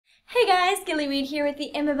Hey guys, Gillyweed here with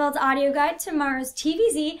the IMBAbuilds audio guide to Maru's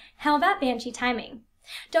TvZ Hellbat Banshee Timing.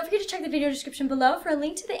 Don't forget to check the video description below for a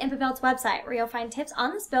link to the IMBAbuilds website where you'll find tips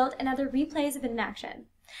on this build and other replays of it in action.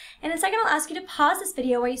 In a second, I'll ask you to pause this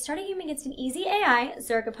video while you start a game against an easy AI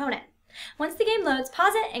Zerg opponent. Once the game loads,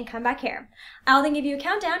 pause it and come back here. I'll then give you a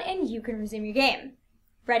countdown and you can resume your game.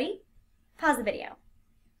 Ready? Pause the video.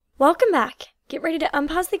 Welcome back. Get ready to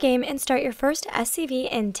unpause the game and start your first SCV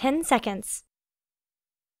in 10 seconds.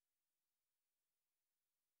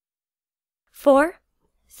 4,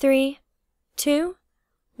 3, 2,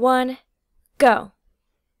 1, go.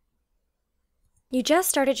 You just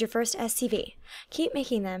started your first SCV. Keep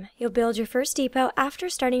making them. You'll build your first depot after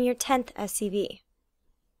starting your 10th SCV.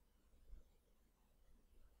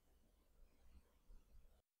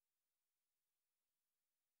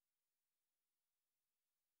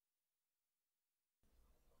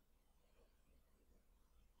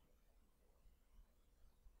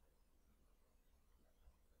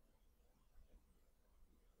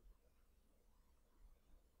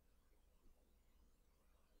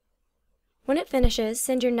 When it finishes,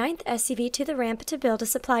 send your 9th SCV to the ramp to build a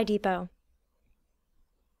supply depot.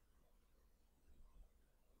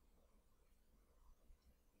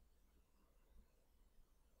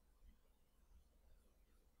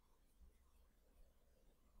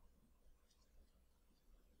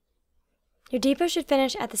 Your depot should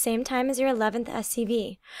finish at the same time as your 11th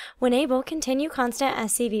SCV. When able, continue constant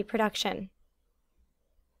SCV production.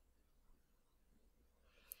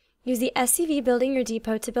 Use the SCV building your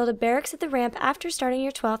depot to build a barracks at the ramp after starting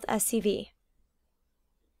your 12th SCV.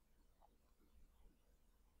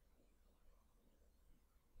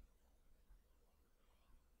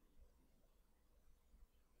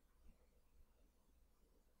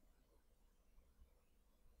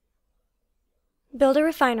 Build a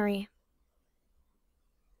refinery.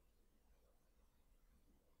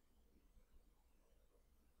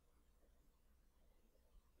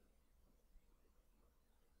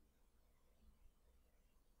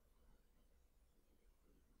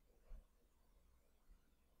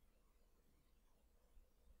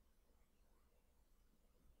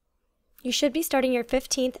 You should be starting your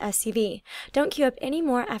 15th SCV. Don't queue up any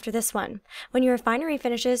more after this one. When your refinery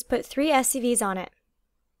finishes, put 3 SCVs on it.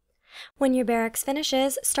 When your barracks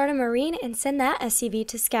finishes, start a Marine and send that SCV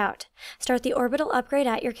to Scout. Start the orbital upgrade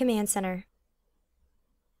at your command center.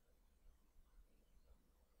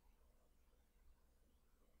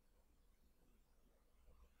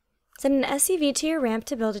 Send an SCV to your ramp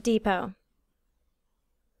to build a depot.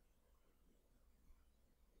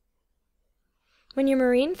 When your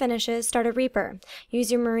Marine finishes, start a Reaper.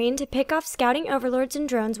 Use your Marine to pick off scouting overlords and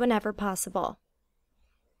drones whenever possible.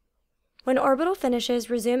 When orbital finishes,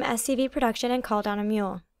 resume SCV production and call down a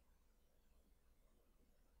Mule.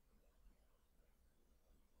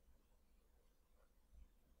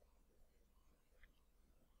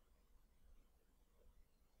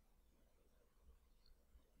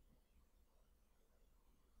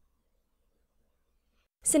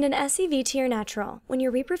 Send an SCV to your natural. When your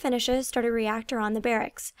Reaper finishes, start a reactor on the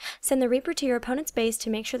barracks. Send the Reaper to your opponent's base to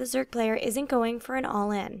make sure the Zerg player isn't going for an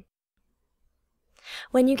all-in.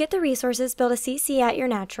 When you get the resources, build a CC at your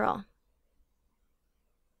natural.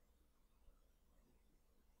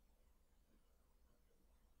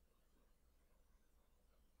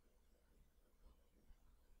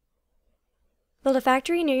 Build a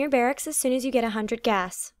factory near your barracks as soon as you get 100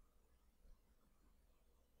 gas.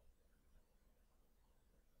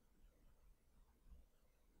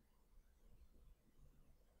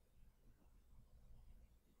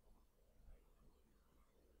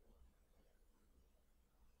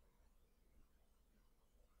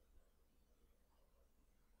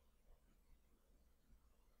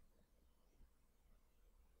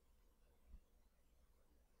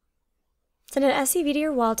 Send an SCV to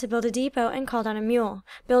your wall to build a depot and call down a Mule.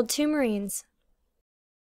 Build 2 Marines.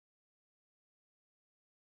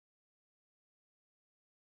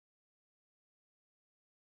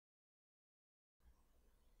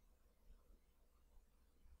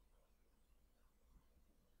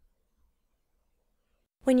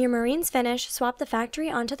 When your Marines finish, swap the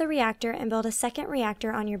factory onto the reactor and build a 2nd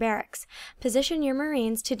reactor on your barracks. Position your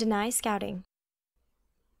Marines to deny scouting.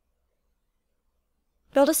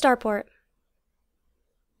 Build a starport.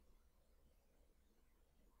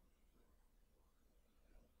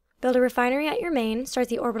 Build a refinery at your main, start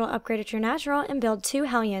the orbital upgrade at your natural, and build 2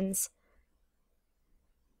 Hellions.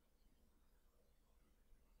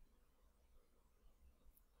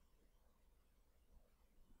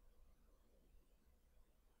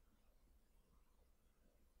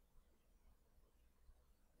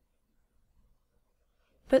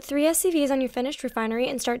 Put 3 SCVs on your finished refinery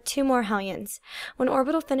and start 2 more Hellions. When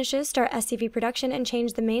orbital finishes, start SCV production and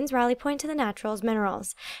change the main's rally point to the naturals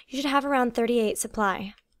minerals. You should have around 38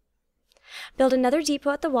 supply. Build another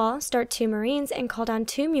depot at the wall, start 2 Marines, and call down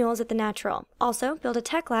 2 mules at the natural. Also, build a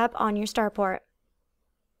tech lab on your starport.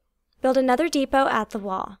 Build another depot at the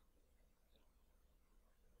wall.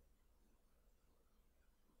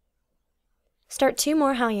 Start 2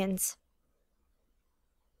 more Hellions.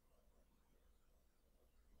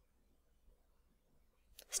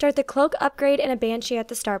 Start the cloak upgrade and a Banshee at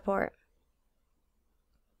the starport.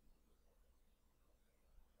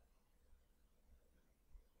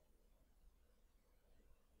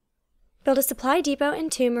 Build a supply depot and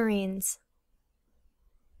 2 Marines.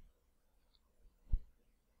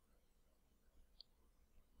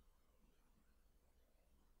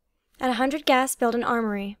 At 100 gas, build an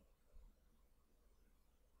armory.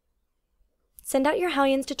 Send out your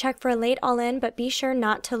Hellions to check for a late all-in, but be sure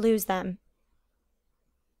not to lose them.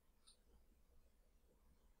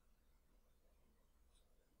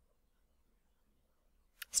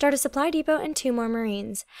 Start a supply depot and 2 more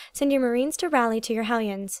Marines. Send your Marines to rally to your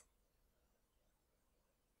Hellions.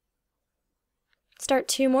 Start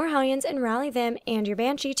 2 more Hellions and rally them and your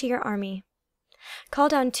Banshee to your army. Call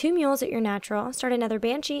down 2 mules at your natural, start another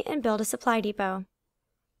Banshee, and build a supply depot.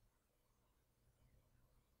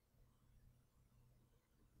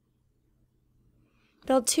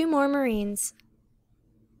 Build 2 more Marines.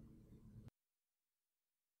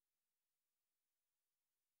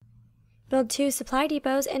 Build 2 supply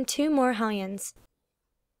depots and 2 more Hellions.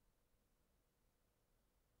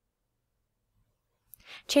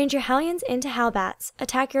 Change your Hellions into Hellbats.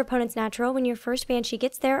 Attack your opponent's natural when your first Banshee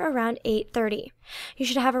gets there around 8:30. You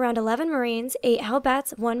should have around 11 Marines, 8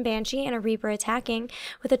 Hellbats, 1 Banshee, and a Reaper attacking,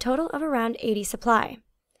 with a total of around 80 supply.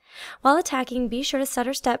 While attacking, be sure to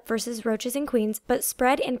stutter step versus roaches and queens, but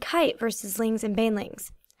spread and kite versus lings and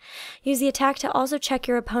banelings. Use the attack to also check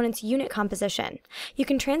your opponent's unit composition. You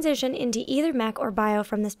can transition into either mech or bio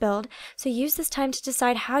from this build, so use this time to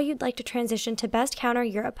decide how you'd like to transition to best counter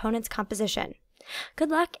your opponent's composition. Good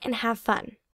luck and have fun!